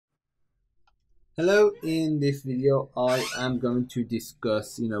Hello, in this video I am going to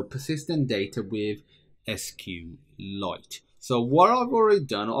discuss persistent data with SQLite. So what I've already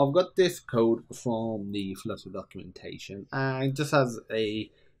done, I've got this code from the Flutter documentation, and it just has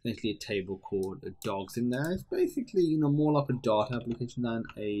essentially a table called dogs in there. It's basically more like a Dart application than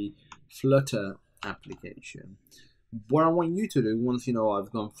a Flutter application. What I want you to do once I've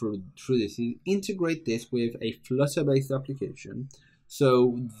gone through this is integrate this with a Flutter based application,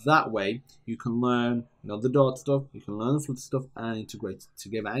 so that way you can learn the Dart stuff, you can learn the Flutter stuff and integrate it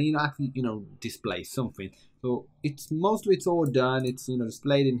together, and actually display something. So it's all done, it's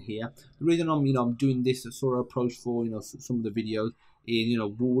displayed in here. The reason I'm doing this sort of approach for some of the videos is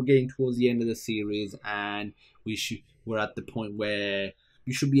we're getting towards the end of the series, and we're at the point where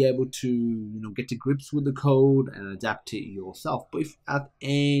you should be able to get to grips with the code and adapt it yourself. But if at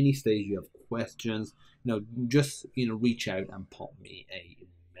any stage you have questions, just reach out and pop me a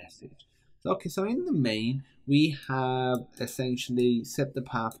message. So, okay, so in the main we have essentially set the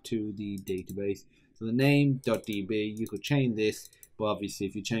path to the database. So the name.db, you could change this, but obviously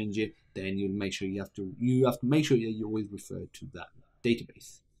if you change it, then you'll make sure you have to make sure that you always refer to that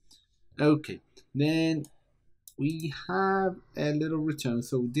database. Okay, then we have a little return.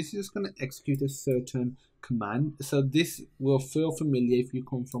 So this is going to execute a certain command. So this will feel familiar if you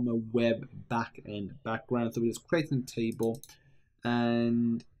come from a web backend background. So we're just creating a table,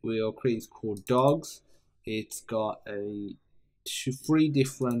 and we'll create it's called dogs. It's got three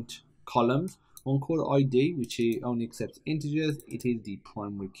different columns. One called ID, which only accepts integers. It is the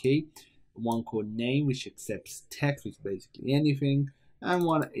primary key. One called name, which accepts text, which is basically anything. And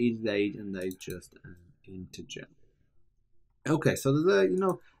one is age, and that is just an integer. Okay, so there's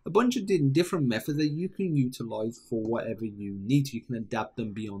a bunch of different methods that you can utilize for whatever you need to. You can adapt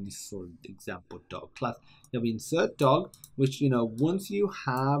them beyond this sort of example dog class. You have insert dog, which once you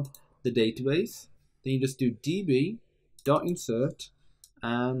have the database, then you just do db.insert,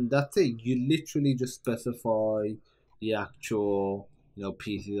 and that's it. You literally just specify the actual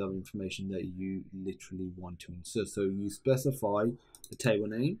pieces of information that you literally want to insert. So you specify the table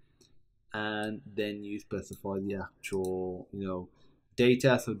name, and then you specify the actual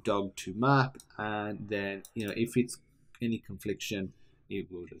data, so dog to map, and then if it's any confliction, it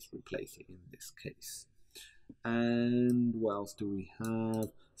will just replace it in this case. And what else do we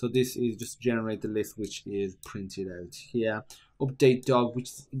have? So this is just generate the list, which is printed out here. Update dog, which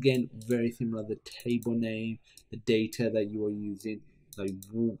is again very similar. The table name, the data that you are using,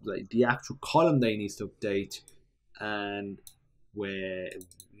 like the actual column that needs to update, and where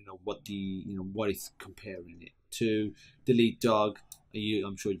what it's comparing it to. Delete dog,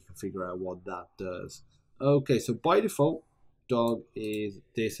 I'm sure you can figure out what that does. Okay, so by default dog is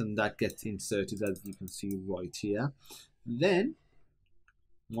this, and that gets inserted as you can see right here. Then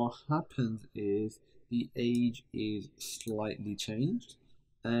what happens is the age is slightly changed,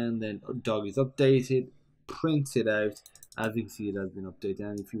 and then dog is updated, prints it out. As you can see, it has been updated,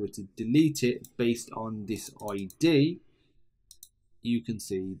 and if you were to delete it based on this ID, you can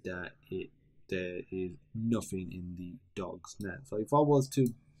see that there is nothing in the dogs now. So if I was to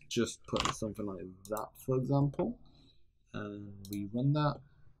just put something like that, for example, and we run that,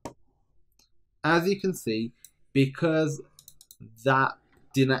 as you can see, because that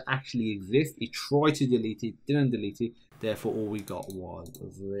didn't actually exist, it tried to delete it, didn't delete it, therefore all we got was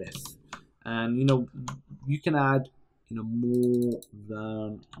this. And you can add more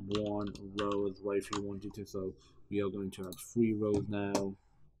than one row as well if you wanted to. So we are going to add 3 rows now.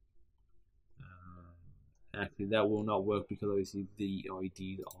 Actually, that will not work because obviously the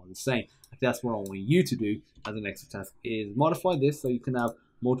IDs are the same. That's what I want you to do as an extra task, is modify this so you can have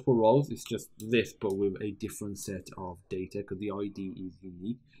multiple rows. It's just this, but with a different set of data because the ID is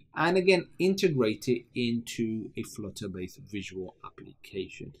unique. And again, integrate it into a Flutter-based visual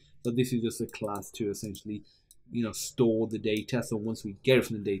application. So this is just a class to essentially store the data. So once we get it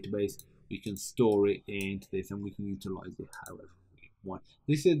from the database, we can store it into this, and we can utilize it however we want.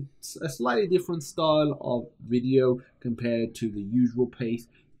 This is a slightly different style of video compared to the usual pace,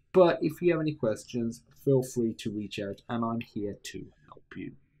 but if you have any questions, feel free to reach out, and I'm here to help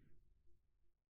you.